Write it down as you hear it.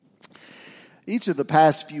Each of the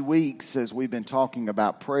past few weeks, as we've been talking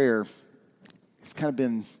about prayer, it's kind of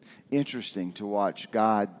been interesting to watch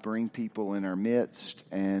God bring people in our midst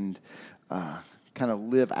and kind of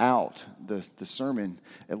live out the sermon,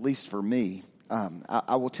 at least for me.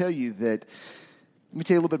 I will tell you that, let me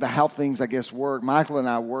tell you a little bit about how things, I guess, work. Michael and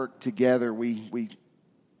I work together. We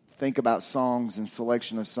think about songs and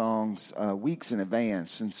selection of songs weeks in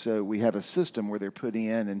advance. And so we have a system where they're put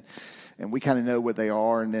in and we kind of know what they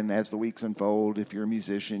are. And then as the weeks unfold, if you're a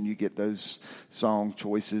musician, you get those song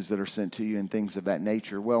choices that are sent to you and things of that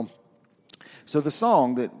nature. Well, so the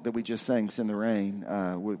song that we just sang, Send the Rain,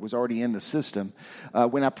 was already in the system.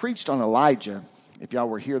 When I preached on Elijah, if y'all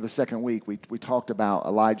were here the second week, we talked about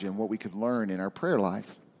Elijah and what we could learn in our prayer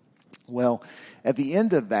life. Well, at the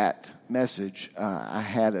end of that message, I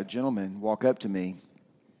had a gentleman walk up to me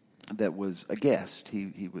that was a guest.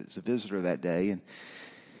 He was a visitor that day, and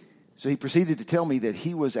so he proceeded to tell me that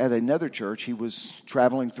he was at another church. He was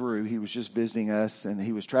traveling through. He was just visiting us, and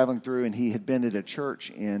he was traveling through, and he had been at a church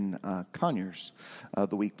in Conyers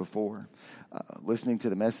the week before. Listening to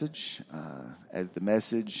the message, as the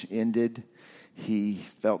message ended, he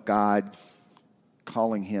felt God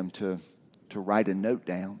calling him to write a note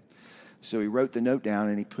down. So he wrote the note down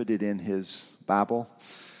and he put it in his Bible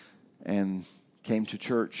and came to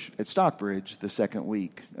church at Stockbridge the second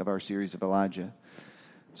week of our series of Elijah.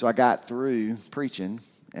 So I got through preaching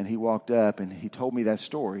and he walked up and he told me that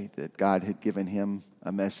story, that God had given him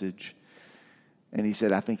a message. And he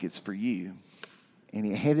said, I think it's for you. And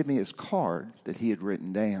he handed me his card that he had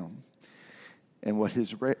written down. And what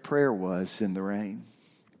his prayer was, Send the Rain.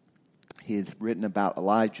 He had written about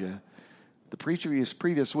Elijah. The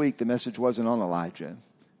previous week, the message wasn't on Elijah.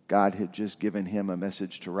 God had just given him a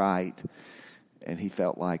message to write, and he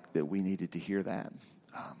felt like that we needed to hear that.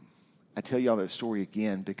 I tell y'all that story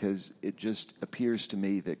again because it just appears to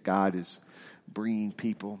me that God is bringing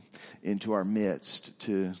people into our midst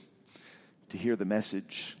to hear the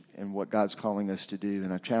message and what God's calling us to do.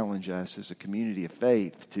 And I challenge us as a community of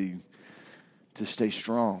faith to stay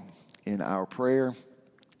strong in our prayer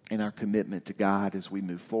and our commitment to God as we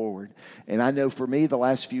move forward. And I know for me, the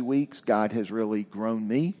last few weeks, God has really grown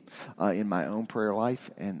me in my own prayer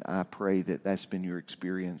life, and I pray that that's been your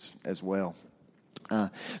experience as well.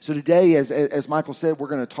 So today, as Michael said, we're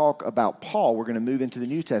going to talk about Paul. We're going to move into the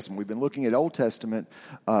New Testament. We've been looking at Old Testament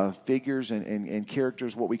figures and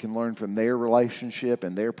characters, what we can learn from their relationship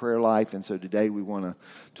and their prayer life. And so today we want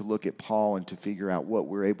to look at Paul and to figure out what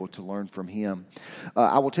we're able to learn from him.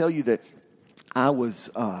 I will tell you that I was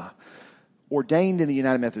ordained in the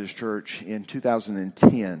United Methodist Church in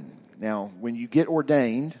 2010. Now, when you get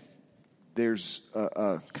ordained, there's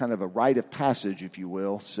a kind of a rite of passage, if you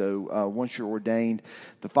will. So once you're ordained,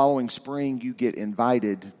 the following spring you get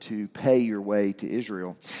invited to pay your way to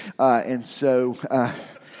Israel. And so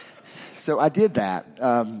I did that.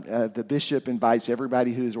 The bishop invites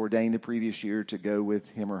everybody who is ordained the previous year to go with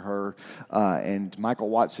him or her. And Michael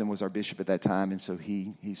Watson was our bishop at that time. And so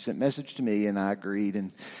he sent a message to me and I agreed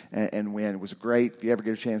and went. It was great. If you ever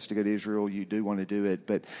get a chance to go to Israel, you do want to do it.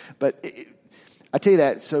 But I tell you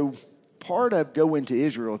that, so part of going to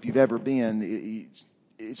Israel, if you've ever been,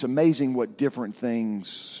 it's amazing what different things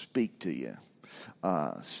speak to you.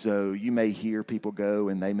 So you may hear people go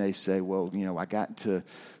and they may say, well, I got to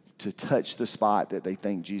touch the spot that they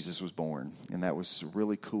think Jesus was born. And that was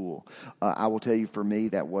really cool. I will tell you, for me,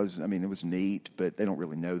 it was neat, but they don't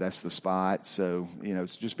really know that's the spot. So,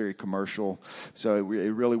 it's just very commercial. So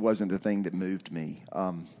it really wasn't the thing that moved me.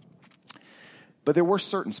 But there were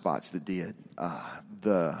certain spots that did.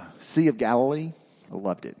 The Sea of Galilee, I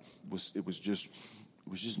loved it. It was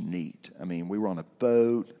just neat. I mean, we were on a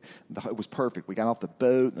boat. It was perfect. We got off the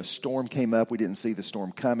boat, and the storm came up. We didn't see the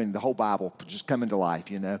storm coming. The whole Bible just coming to life,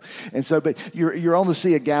 And so, but you're on the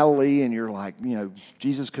Sea of Galilee, and you're like,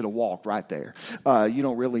 Jesus could have walked right there. You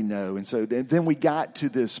don't really know. And so then we got to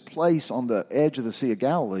this place on the edge of the Sea of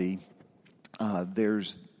Galilee.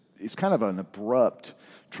 It's kind of an abrupt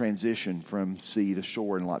transition from sea to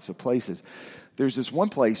shore in lots of places. There's this one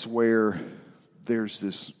place where there's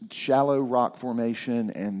this shallow rock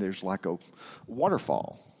formation and there's like a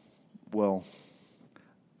waterfall. Well,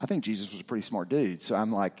 I think Jesus was a pretty smart dude. So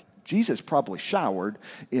I'm like, Jesus probably showered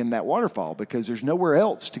in that waterfall because there's nowhere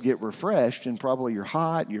else to get refreshed, and probably you're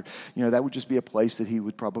hot. That would just be a place that he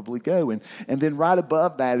would probably go. And then right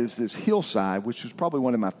above that is this hillside, which was probably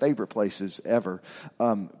one of my favorite places ever.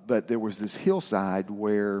 But there was this hillside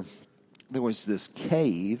where there was this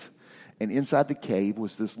cave, and inside the cave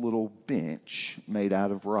was this little bench made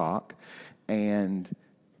out of rock, and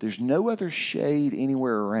there's no other shade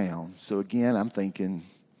anywhere around. So again, I'm thinking,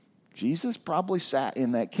 Jesus probably sat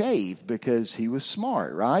in that cave because he was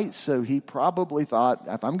smart, right? So he probably thought,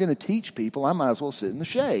 if I'm going to teach people, I might as well sit in the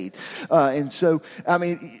shade. And so, I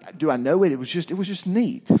mean, do I know it? It was just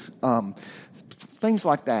neat. Things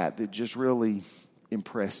like that just really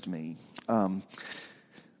impressed me.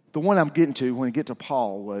 The one I'm getting to, when I get to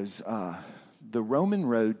Paul, was the Roman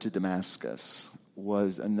road to Damascus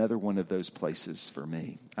was another one of those places for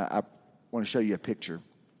me. I want to show you a picture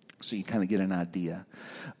so you kind of get an idea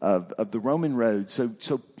of the Roman road. So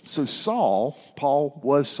Saul, Paul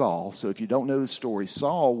was Saul. So if you don't know the story,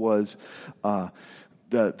 Saul was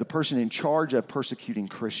the person in charge of persecuting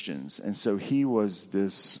Christians. And so he was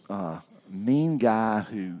this mean guy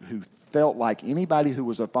who felt like anybody who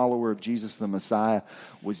was a follower of Jesus the Messiah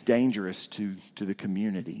was dangerous to the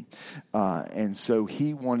community. And so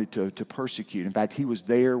he wanted to persecute. In fact, he was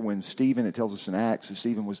there when Stephen, it tells us in Acts, so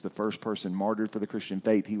Stephen was the first person martyred for the Christian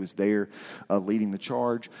faith. He was there leading the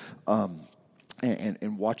charge.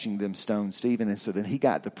 And watching them stone Stephen. And so then he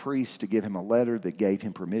got the priest to give him a letter that gave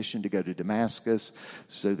him permission to go to Damascus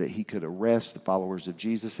so that he could arrest the followers of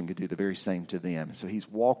Jesus and could do the very same to them. And so he's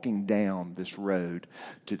walking down this road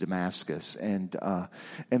to Damascus. And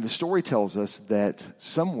the story tells us that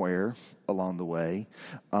somewhere along the way,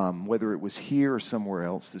 whether it was here or somewhere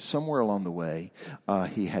else, that somewhere along the way,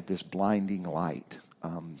 he had this blinding light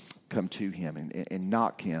come to him and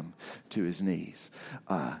knock him to his knees.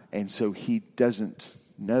 And so he doesn't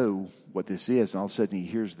know what this is. And all of a sudden he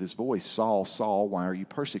hears this voice, Saul, Saul, why are you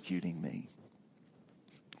persecuting me?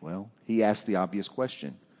 Well, he asked the obvious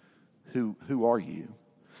question, who are you?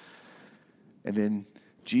 And then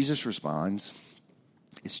Jesus responds,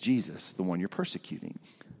 it's Jesus, the one you're persecuting.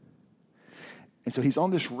 And so he's on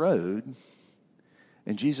this road.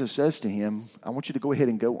 And Jesus says to him, I want you to go ahead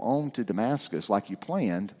and go on to Damascus like you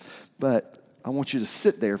planned, but I want you to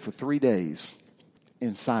sit there for 3 days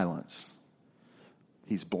in silence.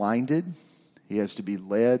 He's blinded. He has to be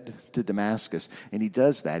led to Damascus. And he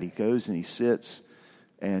does that. He goes and he sits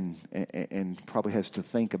and probably has to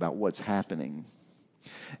think about what's happening.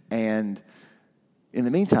 And in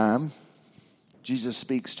the meantime, Jesus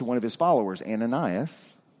speaks to one of his followers,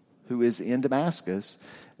 Ananias, who is in Damascus,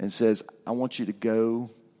 and says, I want you to go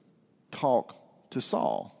talk to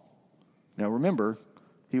Saul. Now remember,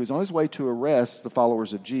 he was on his way to arrest the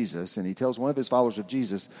followers of Jesus, and he tells one of his followers of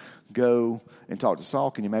Jesus, go and talk to Saul.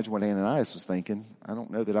 Can you imagine what Ananias was thinking? I don't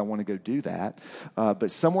know that I want to go do that. But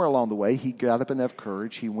somewhere along the way, he got up enough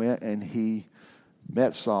courage. He went and he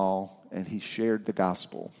met Saul, and he shared the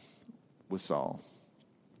gospel with Saul.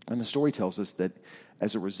 And the story tells us that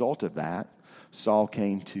as a result of that, Saul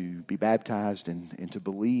came to be baptized and to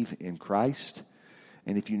believe in Christ.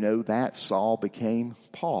 And if you know that, Saul became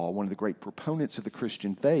Paul, one of the great proponents of the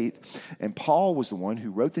Christian faith. And Paul was the one who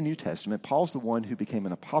wrote the New Testament. Paul's the one who became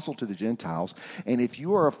an apostle to the Gentiles. And if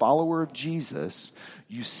you are a follower of Jesus,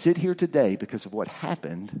 you sit here today because of what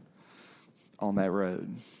happened on that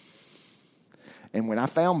road. And when I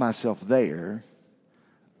found myself there,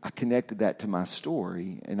 I connected that to my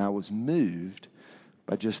story, and I was moved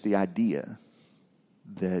by just the idea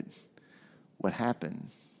that what happened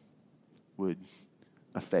would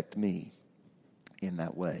affect me in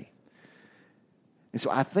that way. And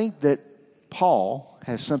so I think that Paul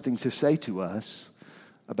has something to say to us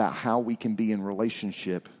about how we can be in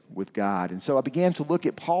relationship with God. And so I began to look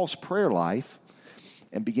at Paul's prayer life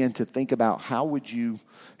and began to think about how would you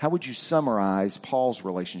summarize Paul's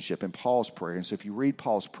relationship and Paul's prayer. And so if you read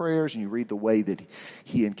Paul's prayers and you read the way that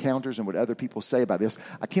he encounters and what other people say about this,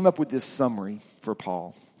 I came up with this summary for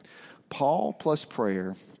Paul. Paul plus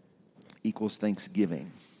prayer equals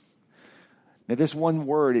thanksgiving. Now this one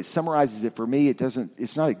word, it summarizes it for me.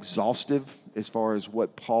 It's not exhaustive as far as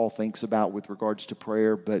what Paul thinks about with regards to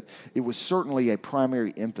prayer, but it was certainly a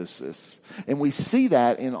primary emphasis. And we see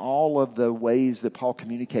that in all of the ways that Paul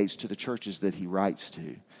communicates to the churches that he writes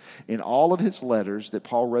to. In all of his letters that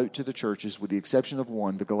Paul wrote to the churches, with the exception of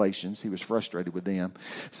one, the Galatians, he was frustrated with them.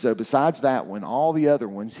 So besides that one, all the other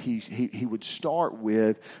ones, he would start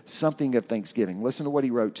with something of thanksgiving. Listen to what he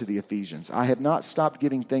wrote to the Ephesians. I have not stopped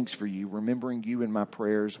giving thanks for you, remembering you in my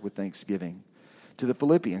prayers with thanksgiving. To the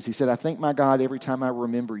Philippians, he said, I thank my God every time I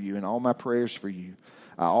remember you, and all my prayers for you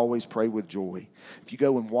I always pray with joy. If you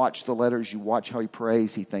go and watch the letters, you watch how he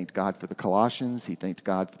prays. He thanked God for the Colossians. He thanked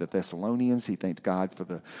God for the Thessalonians. He thanked God for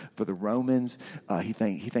the Romans. He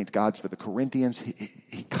thanked God for the Corinthians.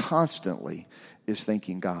 He constantly is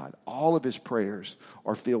thanking God. All of his prayers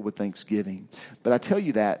are filled with thanksgiving. But I tell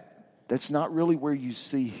you that's not really where you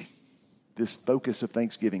see this focus of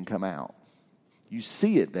thanksgiving come out. You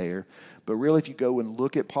see it there, but really if you go and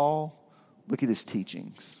look at Paul, look at his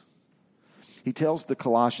teachings. He tells the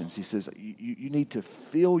Colossians, he says, you need to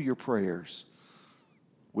fill your prayers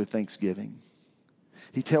with thanksgiving.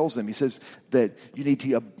 He tells them, he says that you need to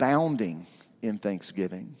be abounding in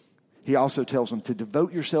thanksgiving. He also tells them to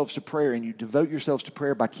devote yourselves to prayer, and you devote yourselves to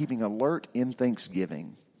prayer by keeping alert in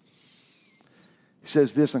thanksgiving. He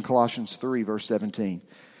says this in Colossians 3, verse 17.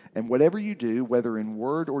 And whatever you do, whether in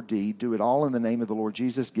word or deed, do it all in the name of the Lord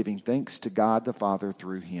Jesus, giving thanks to God the Father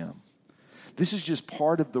through him. This is just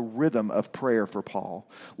part of the rhythm of prayer for Paul.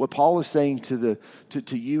 What Paul is saying to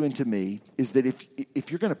you and to me is that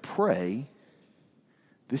if you're going to pray,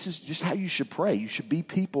 this is just how you should pray. You should be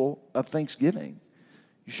people of thanksgiving.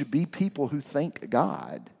 You should be people who thank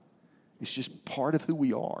God. It's just part of who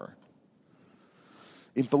we are.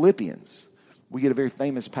 In Philippians, we get a very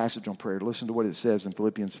famous passage on prayer. Listen to what it says in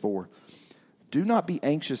Philippians 4. Do not be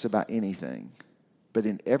anxious about anything, but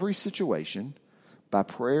in every situation, by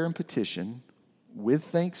prayer and petition, with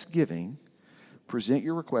thanksgiving, present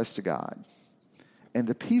your requests to God. And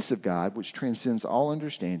the peace of God, which transcends all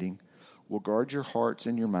understanding, will guard your hearts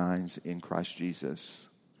and your minds in Christ Jesus.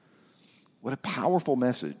 What a powerful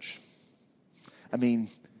message. I mean,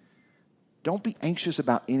 don't be anxious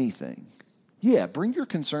about anything. Yeah, bring your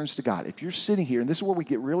concerns to God. If you're sitting here, and this is where we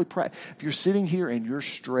get really if you're sitting here and you're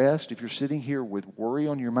stressed, if you're sitting here with worry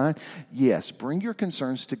on your mind, yes, bring your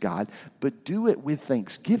concerns to God, but do it with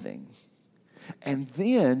thanksgiving. And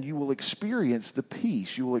then you will experience the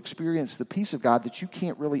peace. You will experience the peace of God that you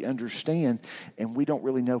can't really understand, and we don't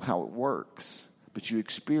really know how it works. But you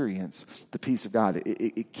experience the peace of God.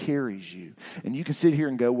 It carries you. And you can sit here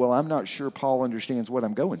and go, well, I'm not sure Paul understands what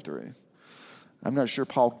I'm going through. I'm not sure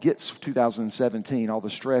Paul gets 2017, all the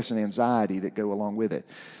stress and anxiety that go along with it.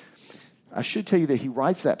 I should tell you that he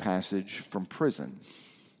writes that passage from prison.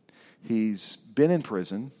 He's been in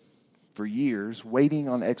prison for years, waiting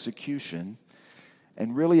on execution.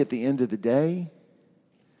 And really at the end of the day,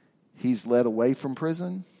 he's led away from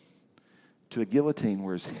prison to a guillotine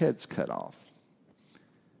where his head's cut off.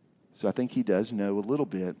 So I think he does know a little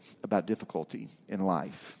bit about difficulty in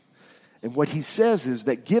life. And what he says is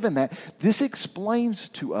that given that, this explains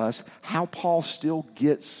to us how Paul still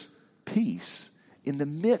gets peace in the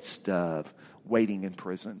midst of waiting in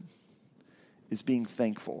prison, is being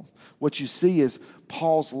thankful. What you see is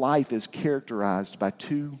Paul's life is characterized by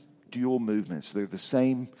two dual movements. They're the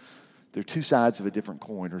same, they're two sides of a different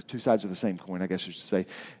coin, or two sides of the same coin, I guess I should say.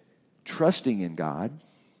 Trusting in God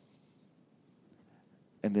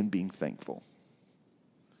and then being thankful.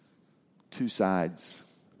 Two sides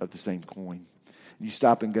of the same coin. And you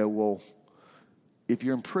stop and go, well, if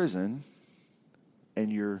you're in prison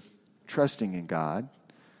and you're trusting in God,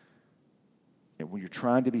 and when you're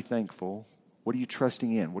trying to be thankful, what are you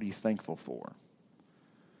trusting in? What are you thankful for?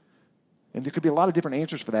 And there could be a lot of different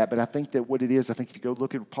answers for that, but I think that what it is, I think if you go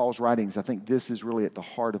look at Paul's writings, I think this is really at the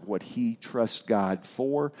heart of what he trusts God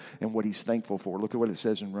for and what he's thankful for. Look at what it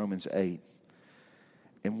says in Romans 8.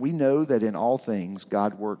 And we know that in all things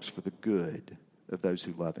God works for the good of those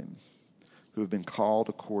who love him, who have been called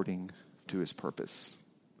according to his purpose.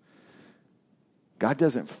 God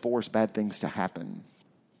doesn't force bad things to happen.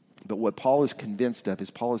 But what Paul is convinced of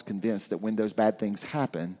is Paul is convinced that when those bad things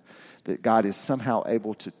happen, that God is somehow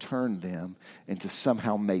able to turn them and to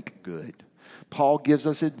somehow make good. Paul gives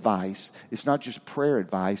us advice. It's not just prayer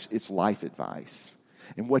advice, it's life advice.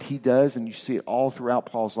 And what he does, and you see it all throughout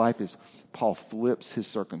Paul's life, is Paul flips his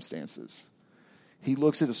circumstances. He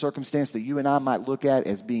looks at a circumstance that you and I might look at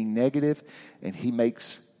as being negative, and he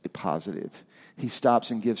makes it positive. He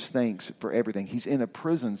stops and gives thanks for everything. He's in a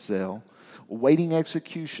prison cell, waiting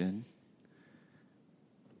execution,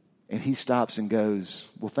 and he stops and goes,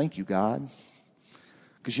 well, thank you, God.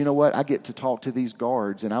 Because you know what? I get to talk to these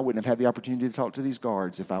guards, and I wouldn't have had the opportunity to talk to these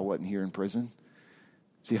guards if I wasn't here in prison.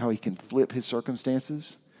 See how he can flip his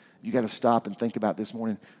circumstances? You got to stop and think about this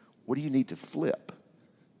morning, what do you need to flip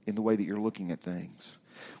in the way that you're looking at things?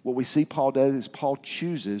 What we see Paul does is Paul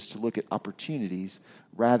chooses to look at opportunities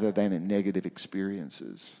rather than at negative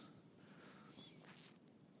experiences.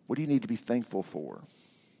 What do you need to be thankful for?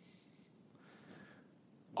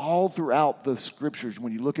 All throughout the scriptures,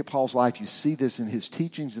 when you look at Paul's life, you see this in his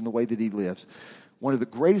teachings and the way that he lives. One of the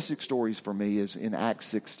greatest stories for me is in Acts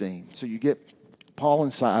 16. So you get Paul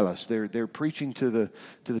and Silas. They're preaching to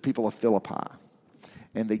the people of Philippi.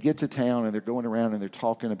 And they get to town and they're going around and they're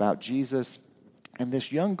talking about Jesus. And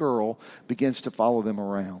this young girl begins to follow them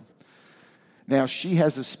around. Now, she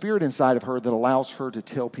has a spirit inside of her that allows her to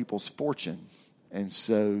tell people's fortune. And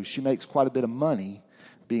so she makes quite a bit of money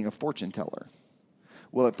being a fortune teller.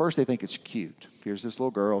 Well, at first they think it's cute. Here's this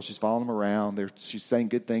little girl. She's following them around. She's saying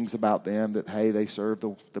good things about them, that, hey, they serve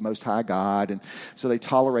the Most High God. And so they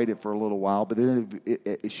tolerate it for a little while. But then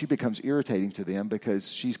she becomes irritating to them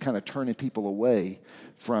because she's kind of turning people away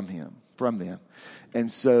from them.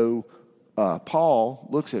 And so Paul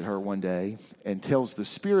looks at her one day and tells the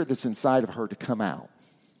spirit that's inside of her to come out.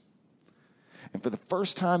 And for the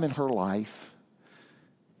first time in her life,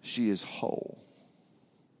 she is whole.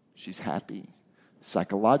 She's happy.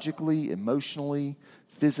 Psychologically, emotionally,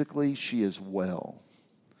 physically, she is well.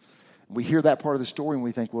 We hear that part of the story and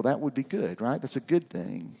we think, well, that would be good, right? That's a good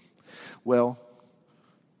thing. Well,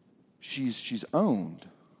 she's owned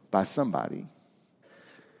by somebody.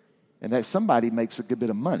 And that somebody makes a good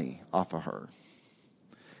bit of money off of her.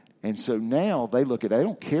 And so now they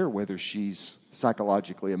don't care whether she's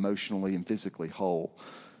psychologically, emotionally, and physically whole.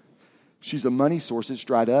 She's a money source that's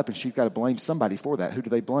dried up, and she's got to blame somebody for that. Who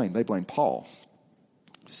do they blame? They blame Paul.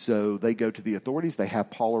 So they go to the authorities. They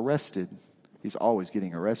have Paul arrested. He's always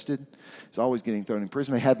getting arrested. He's always getting thrown in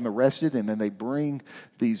prison. They have him arrested, and then they bring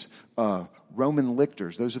these Roman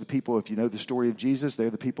lictors. Those are the people, if you know the story of Jesus,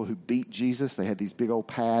 they're the people who beat Jesus. They had these big old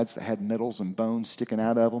pads that had metals and bones sticking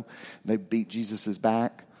out of them. They beat Jesus'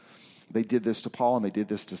 back. They did this to Paul, and they did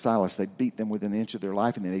this to Silas. They beat them within an inch of their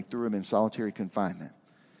life, and then they threw them in solitary confinement.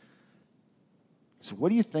 So what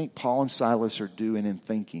do you think Paul and Silas are doing and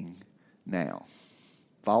thinking now?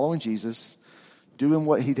 Following Jesus, doing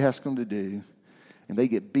what he'd asked them to do, and they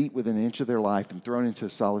get beat within an inch of their life and thrown into a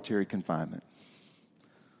solitary confinement.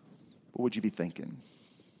 What would you be thinking?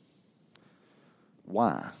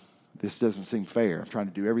 Why? This doesn't seem fair. I'm trying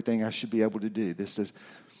to do everything I should be able to do.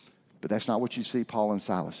 But that's not what you see Paul and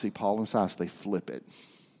Silas. See, Paul and Silas, they flip it.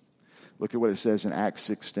 Look at what it says in Acts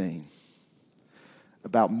 16.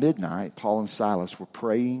 About midnight, Paul and Silas were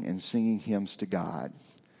praying and singing hymns to God,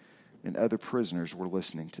 and other prisoners were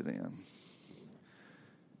listening to them.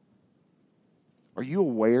 Are you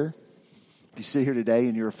aware, if you sit here today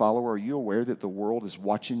and you're a follower, are you aware that the world is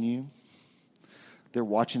watching you? They're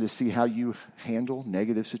watching to see how you handle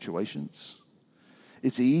negative situations.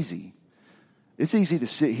 It's easy. It's easy to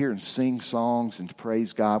sit here and sing songs and to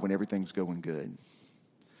praise God when everything's going good.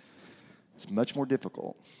 It's much more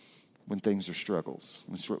difficult when things are struggles,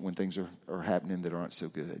 when things are happening that aren't so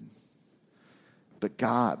good. But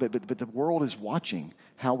the world is watching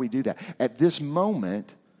how we do that. At this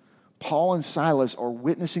moment, Paul and Silas are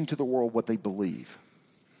witnessing to the world what they believe.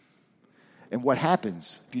 And what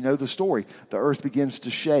happens? If you know the story, the earth begins to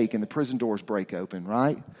shake and the prison doors break open,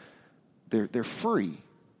 right? They're free.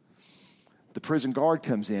 The prison guard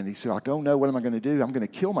comes in. He's like, oh no, what am I going to do? I'm going to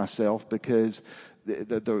kill myself because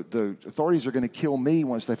the authorities are going to kill me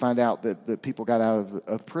once they find out that people got out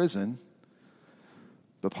of prison.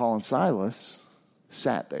 But Paul and Silas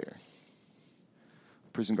sat there.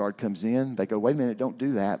 Prison guard comes in. They go, wait a minute, don't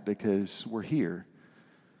do that because we're here.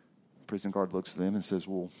 Prison guard looks at them and says,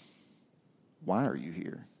 well, why are you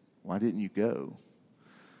here? Why didn't you go?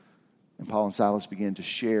 And Paul and Silas began to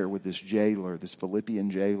share with this jailer, this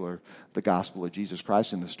Philippian jailer, the gospel of Jesus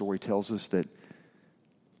Christ. And the story tells us that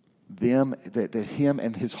him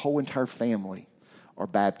and his whole entire family are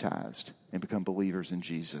baptized and become believers in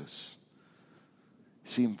Jesus.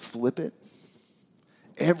 See him flip it?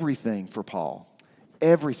 Everything for Paul,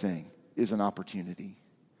 everything is an opportunity.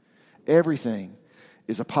 Everything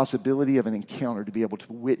is a possibility of an encounter to be able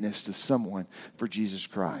to witness to someone for Jesus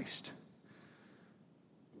Christ.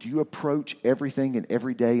 Do you approach everything and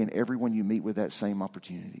every day and everyone you meet with that same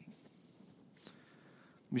opportunity?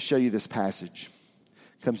 Let me show you this passage.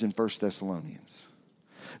 It comes in 1 Thessalonians.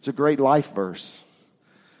 It's a great life verse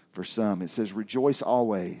for some. It says, rejoice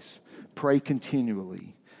always, pray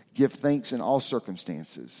continually, give thanks in all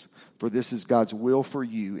circumstances, for this is God's will for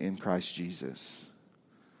you in Christ Jesus.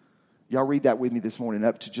 Y'all read that with me this morning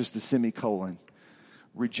up to just the semicolon.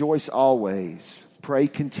 Rejoice always, pray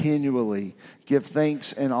continually, give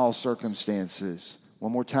thanks in all circumstances.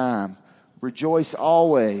 One more time. Rejoice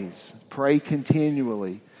always, pray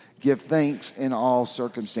continually, give thanks in all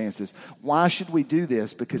circumstances. Why should we do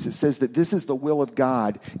this? Because it says that this is the will of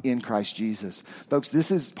God in Christ Jesus. Folks,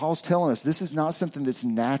 Paul's telling us, this is not something that's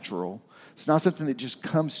natural. It's not something that just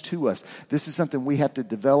comes to us. This is something we have to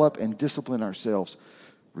develop and discipline ourselves.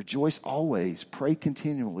 Rejoice always, pray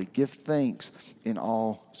continually, give thanks in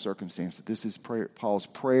all circumstances. This is Paul's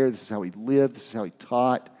prayer. This is how he lived. This is how he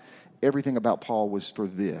taught. Everything about Paul was for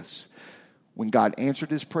this. When God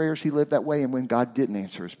answered his prayers, he lived that way. And when God didn't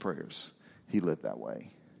answer his prayers, he lived that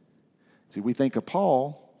way. See, we think of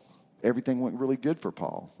Paul, everything went really good for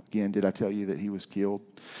Paul. Again, did I tell you that he was killed?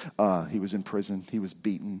 He was in prison. He was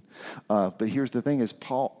beaten. But here's the thing is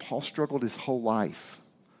Paul struggled his whole life.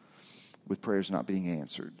 with prayers not being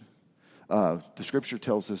answered. The scripture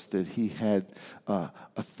tells us that he had a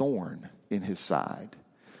thorn in his side.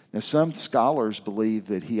 Now, some scholars believe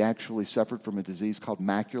that he actually suffered from a disease called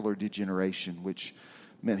macular degeneration, which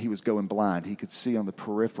meant he was going blind. He could see on the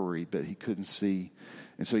periphery, but he couldn't see,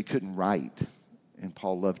 and so he couldn't write. And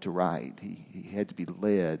Paul loved to write. He had to be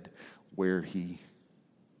led where he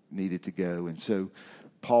needed to go. And so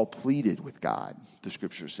Paul pleaded with God, the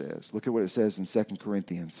scripture says. Look at what it says in 2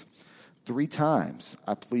 Corinthians. 3 times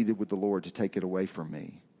I pleaded with the Lord to take it away from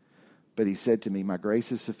me. But he said to me, my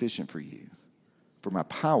grace is sufficient for you, for my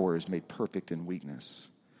power is made perfect in weakness.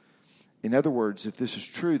 In other words, if this is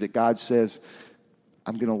true that God says,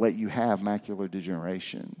 I'm going to let you have macular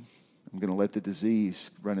degeneration. I'm going to let the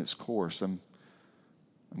disease run its course. I'm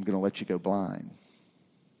going to let you go blind.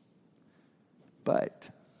 But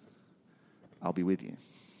I'll be with you.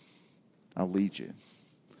 I'll lead you.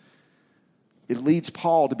 It leads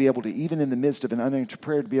Paul to be able to, even in the midst of an unanswered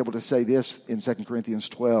prayer, to be able to say this in 2 Corinthians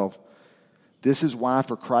 12. This is why,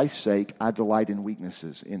 for Christ's sake, I delight in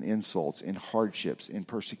weaknesses, in insults, in hardships, in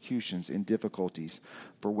persecutions, in difficulties.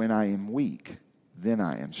 For when I am weak, then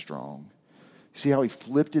I am strong. See how he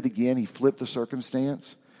flipped it again? He flipped the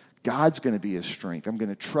circumstance. God's going to be his strength. I'm going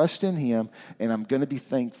to trust in him, and I'm going to be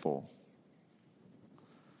thankful.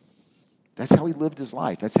 That's how he lived his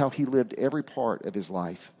life. That's how he lived every part of his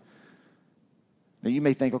life. Now, you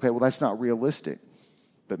may think, okay, well, that's not realistic.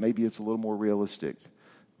 But maybe it's a little more realistic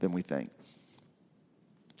than we think.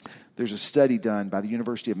 There's a study done by the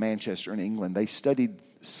University of Manchester in England. They studied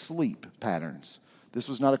sleep patterns. This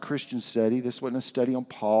was not a Christian study. This wasn't a study on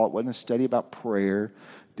Paul. It wasn't a study about prayer.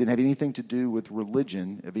 Didn't have anything to do with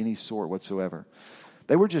religion of any sort whatsoever.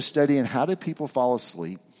 They were just studying how do people fall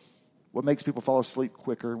asleep, what makes people fall asleep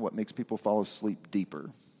quicker, what makes people fall asleep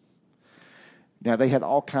deeper. Now, they had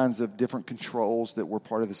all kinds of different controls that were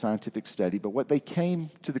part of the scientific study, but what they came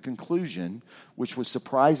to the conclusion, which was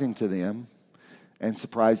surprising to them, and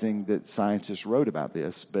surprising that scientists wrote about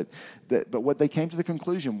this, but what they came to the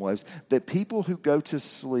conclusion was that people who go to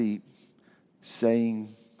sleep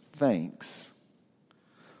saying thanks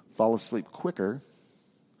fall asleep quicker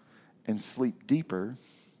and sleep deeper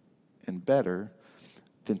and better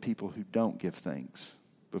than people who don't give thanks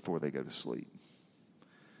before they go to sleep.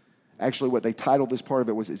 Actually, what they titled this part of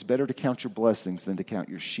it was, it's better to count your blessings than to count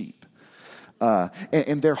your sheep.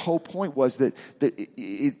 And their whole point was that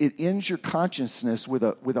it ends your consciousness with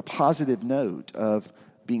a positive note of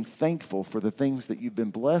being thankful for the things that you've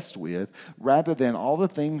been blessed with, rather than all the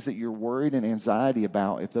things that you're worried and anxiety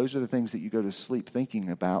about. If those are the things that you go to sleep thinking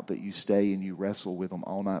about, that you stay and you wrestle with them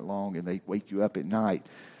all night long and they wake you up at night.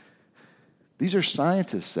 These are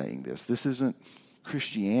scientists saying this. This isn't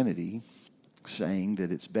Christianity saying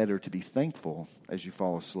that it's better to be thankful as you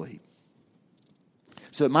fall asleep.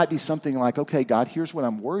 So it might be something like, okay, God, here's what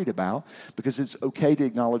I'm worried about, because it's okay to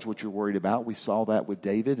acknowledge what you're worried about. We saw that with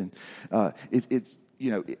David, and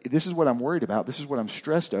this is what I'm worried about. This is what I'm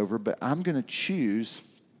stressed over, but I'm going to choose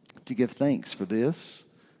to give thanks for this.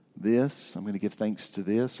 I'm going to give thanks to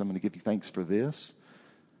this. I'm going to give you thanks for this.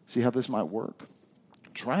 See how this might work?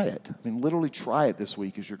 Try it. I mean, literally try it this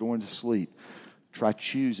week as you're going to sleep. Try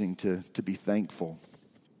choosing to be thankful.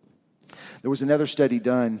 There was another study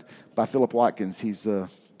done by Philip Watkins. He's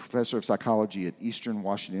the professor of psychology at Eastern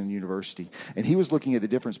Washington University. And he was looking at the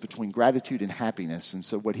difference between gratitude and happiness. And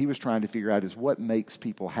so what he was trying to figure out is what makes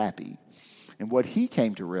people happy. And what he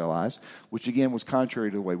came to realize, which again was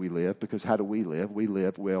contrary to the way we live, because how do we live? We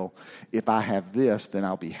live, well, if I have this, then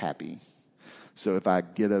I'll be happy. So if I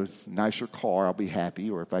get a nicer car, I'll be happy.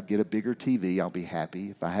 Or if I get a bigger TV, I'll be happy.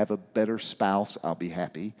 If I have a better spouse, I'll be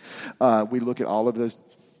happy. We look at all of those.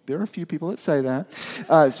 There are a few people that say that.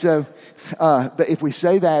 But if we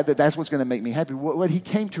say that's what's going to make me happy, what he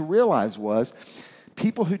came to realize was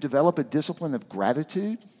people who develop a discipline of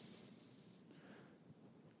gratitude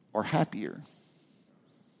are happier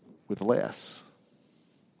with less.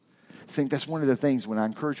 I think that's one of the things when I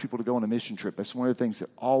encourage people to go on a mission trip, that's one of the things that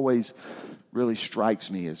always really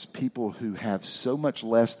strikes me is people who have so much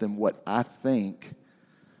less than what I think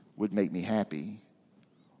would make me happy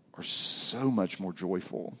are so much more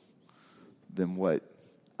joyful than what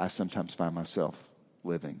I sometimes find myself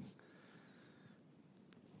living.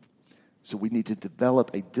 So we need to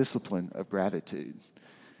develop a discipline of gratitude.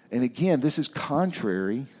 And again, this is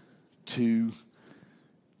contrary to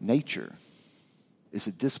nature. It's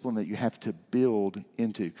a discipline that you have to build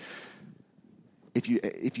into. If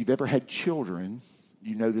you've ever had children,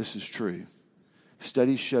 you know this is true.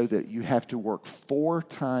 Studies show that you have to work 4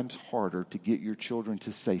 times harder to get your children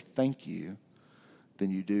to say thank you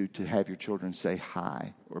than you do to have your children say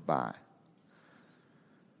hi or bye.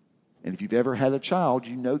 And if you've ever had a child,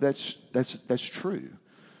 you know that's true.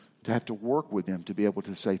 To have to work with them to be able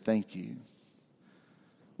to say thank you.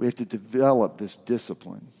 We have to develop this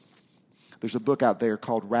discipline. There's a book out there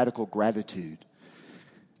called Radical Gratitude.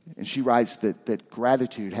 And she writes that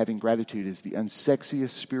gratitude, having gratitude, is the unsexiest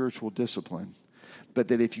spiritual discipline. But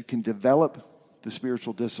that if you can develop the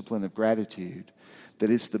spiritual discipline of gratitude, that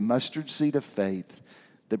it's the mustard seed of faith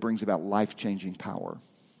that brings about life-changing power.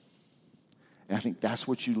 And I think that's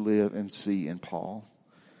what you live and see in Paul.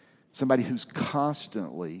 Somebody who's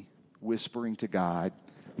constantly whispering to God,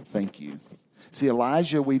 thank you. See,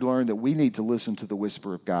 Elijah, we learned that we need to listen to the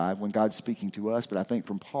whisper of God when God's speaking to us. But I think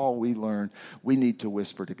from Paul, we learn we need to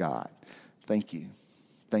whisper to God, thank you,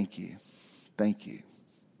 thank you, thank you,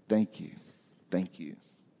 thank you, thank you.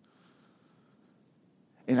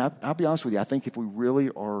 And I'll be honest with you, I think if we really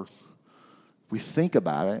are, if we think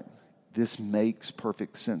about it, this makes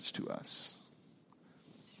perfect sense to us.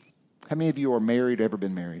 How many of you are married, ever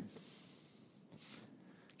been married?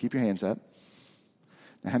 Keep your hands up.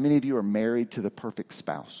 Now, how many of you are married to the perfect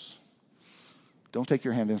spouse? Don't take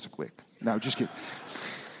your hand in so quick. No, just kidding.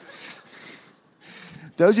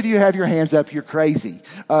 Those of you who have your hands up, you're crazy.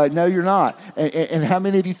 No, you're not. And how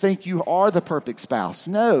many of you think you are the perfect spouse?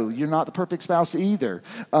 No, you're not the perfect spouse either.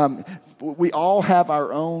 We all have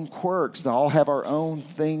our own quirks. We all have our own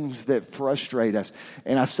things that frustrate us.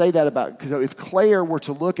 And I say that because if Claire were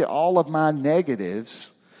to look at all of my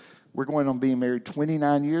negatives, we're going on being married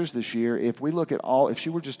 29 years this year. If she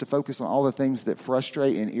were just to focus on all the things that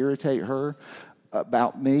frustrate and irritate her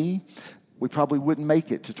about me, we probably wouldn't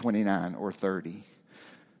make it to 29 or 30.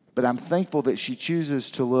 But I'm thankful that she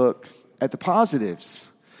chooses to look at the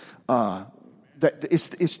positives. That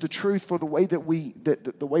it's the truth for the way that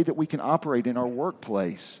we can operate in our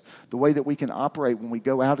workplace, the way that we can operate when we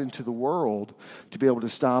go out into the world, to be able to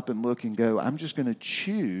stop and look and go, I'm just going to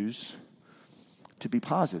choose to be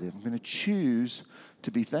positive. I'm going to choose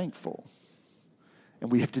to be thankful.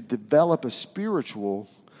 And we have to develop a spiritual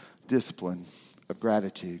discipline of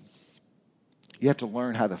gratitude. You have to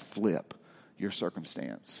learn how to flip your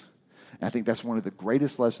circumstance. And I think that's one of the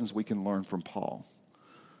greatest lessons we can learn from Paul,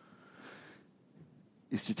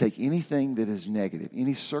 is to take anything that is negative,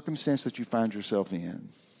 any circumstance that you find yourself in,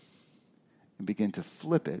 and begin to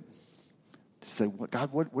flip it, to say,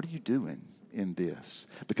 God, what are you doing in this?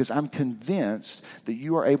 Because I'm convinced that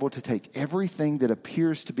you are able to take everything that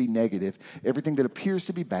appears to be negative, everything that appears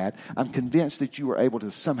to be bad, I'm convinced that you are able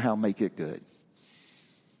to somehow make it good.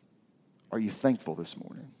 Are you thankful this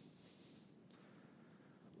morning?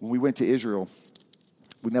 When we went to Israel,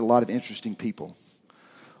 we met a lot of interesting people.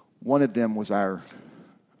 One of them was our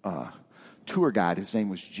tour guide. His name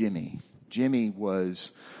was Jimmy. Jimmy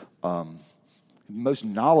was the most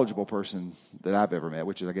knowledgeable person that I've ever met,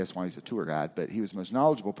 which is, I guess, why he's a tour guide. But he was the most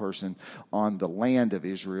knowledgeable person on the land of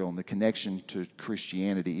Israel and the connection to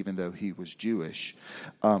Christianity, even though he was Jewish.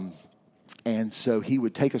 And so he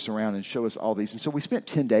would take us around and show us all these. And so we spent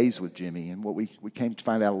 10 days with Jimmy, and we came to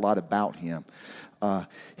find out a lot about him.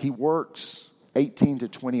 He works 18 to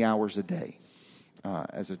 20 hours a day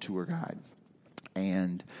as a tour guide.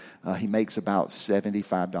 And he makes about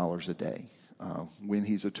 $75 a day. When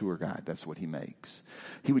he's a tour guide, that's what he makes.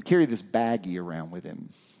 He would carry this baggie around with him.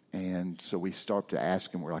 And so we started to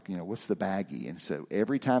ask him, we're like, what's the baggie? And so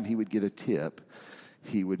every time he would get a tip,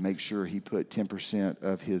 he would make sure he put 10%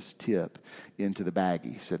 of his tip into the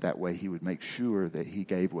baggie. So that way he would make sure that he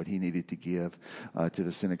gave what he needed to give to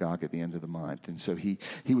the synagogue at the end of the month. And so he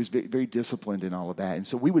was very, very disciplined in all of that. And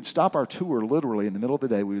so we would stop our tour literally in the middle of the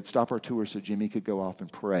day. We would stop our tour so Jimmy could go off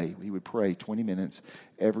and pray. He would pray 20 minutes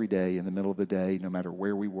every day in the middle of the day. No matter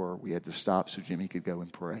where we were, we had to stop so Jimmy could go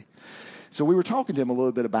and pray. So we were talking to him a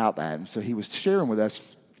little bit about that. And so he was sharing with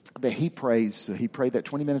us that he prays. So he prayed that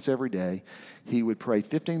 20 minutes every day. He would pray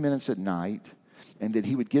 15 minutes at night, and then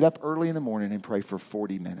he would get up early in the morning and pray for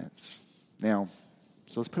 40 minutes. Now,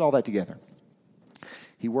 so let's put all that together.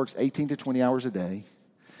 He works 18 to 20 hours a day.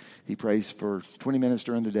 He prays for 20 minutes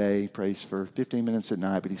during the day, prays for 15 minutes at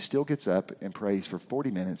night, but he still gets up and prays for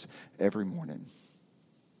 40 minutes every morning.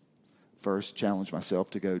 First, challenge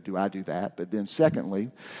myself to go, do I do that? But then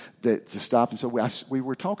secondly, to stop. And so we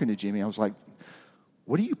were talking to Jimmy. I was like,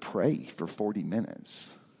 what do you pray for 40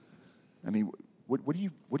 minutes? I mean, what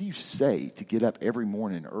do you say to get up every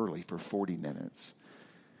morning early for 40 minutes?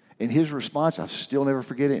 And his response, I'll still never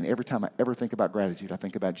forget it, and every time I ever think about gratitude, I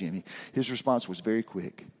think about Jimmy. His response was very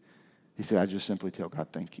quick. He said, I just simply tell God,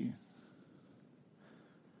 thank you.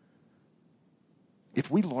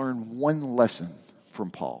 If we learn one lesson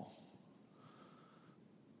from Paul,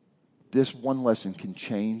 this one lesson can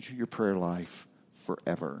change your prayer life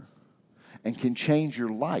forever and can change your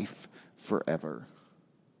life forever.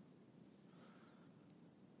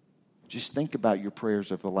 Just think about your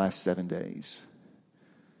prayers of the last 7 days.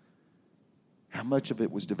 How much of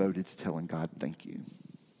it was devoted to telling God thank you?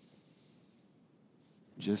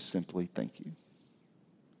 Just simply thank you.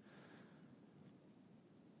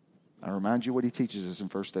 I remind you what he teaches us in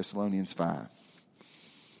 1 Thessalonians 5.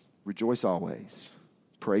 Rejoice always.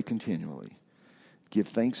 Pray continually. Give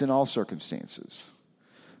thanks in all circumstances.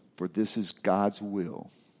 For this is God's will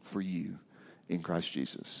for you in Christ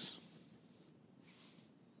Jesus.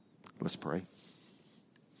 Let's pray.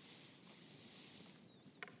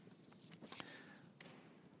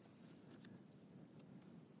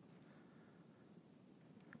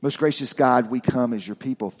 Most gracious God, we come as your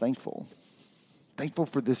people thankful. Thankful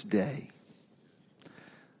for this day.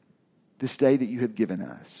 This day that you have given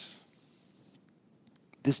us.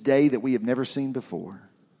 This day that we have never seen before.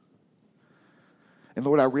 And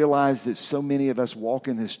Lord, I realize that so many of us walk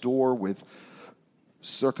in this door with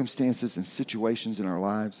circumstances and situations in our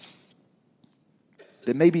lives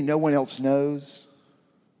that maybe no one else knows,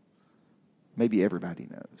 maybe everybody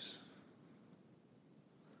knows.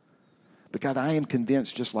 But God, I am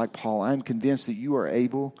convinced, just like Paul, I am convinced that you are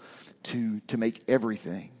able to make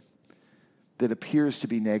everything that appears to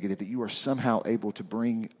be negative, that you are somehow able to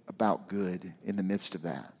bring about good in the midst of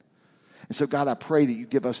that. And so, God, I pray that you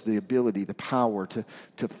give us the ability, the power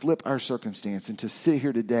to flip our circumstance and to sit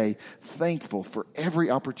here today thankful for every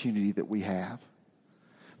opportunity that we have,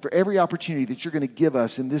 for every opportunity that you're going to give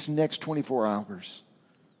us in this next 24 hours,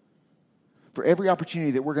 for every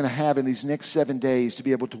opportunity that we're going to have in these next 7 days to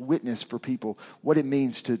be able to witness for people what it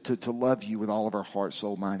means to love you with all of our heart,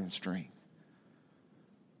 soul, mind, and strength.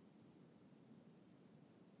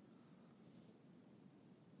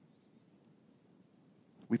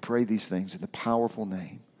 We pray these things in the powerful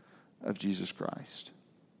name of Jesus Christ.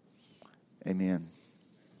 Amen.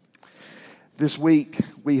 This week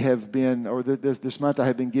we have been, or this month I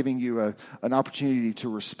have been giving you an opportunity to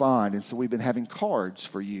respond. And so we've been having cards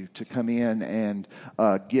for you to come in and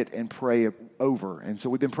get and pray over. And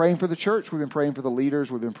so we've been praying for the church. We've been praying for the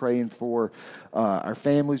leaders. We've been praying for our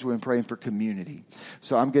families. We've been praying for community.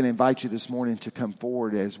 So I'm going to invite you this morning to come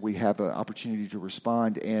forward as we have an opportunity to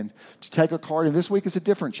respond and to take a card. And this week is a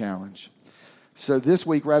different challenge. So this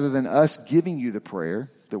week, rather than us giving you the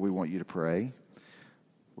prayer that we want you to pray,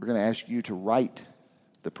 we're going to ask you to write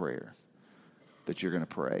the prayer that you're going to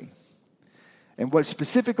pray. And what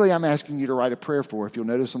specifically I'm asking you to write a prayer for, if you'll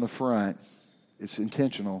notice on the front, it's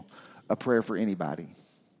intentional, a prayer for anybody.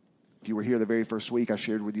 If you were here the very first week, I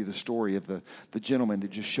shared with you the story of the gentleman that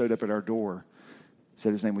just showed up at our door,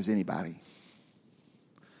 said his name was anybody.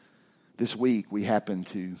 This week, we happened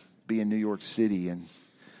to be in New York City, and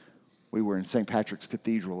we were in St. Patrick's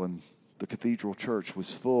Cathedral, and the cathedral church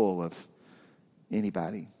was full of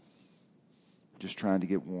anybody just trying to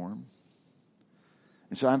get warm.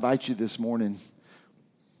 And so I invite you this morning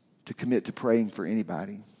to commit to praying for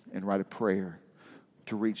anybody and write a prayer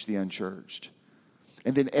to reach the unchurched.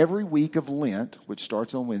 And then every week of Lent, which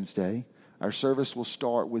starts on Wednesday, our service will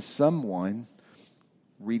start with someone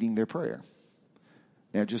reading their prayer.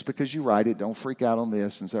 Now, just because you write it, don't freak out on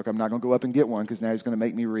this and say, okay, I'm not going to go up and get one because now he's going to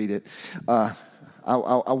make me read it. I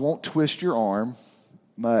won't twist your arm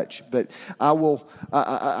much, but I will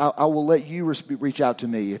let you reach out to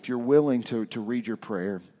me if you're willing to read your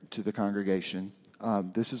prayer to the congregation.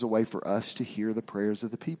 This is a way for us to hear the prayers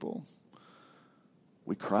of the people.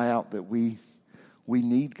 We cry out that we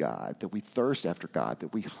need God, that we thirst after God,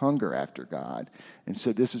 that we hunger after God. And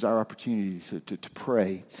so this is our opportunity to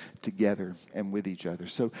pray together and with each other.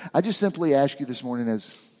 So I just simply ask you this morning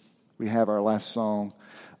as we have our last song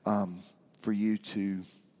for you to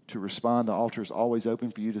respond. The altar is always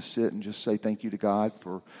open for you to sit and just say thank you to God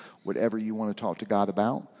for whatever you want to talk to God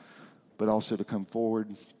about, but also to come forward,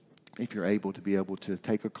 if you're able, to be able to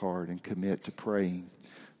take a card and commit to praying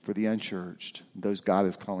for the unchurched, those God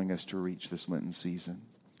is calling us to reach this Lenten season.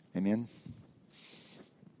 Amen.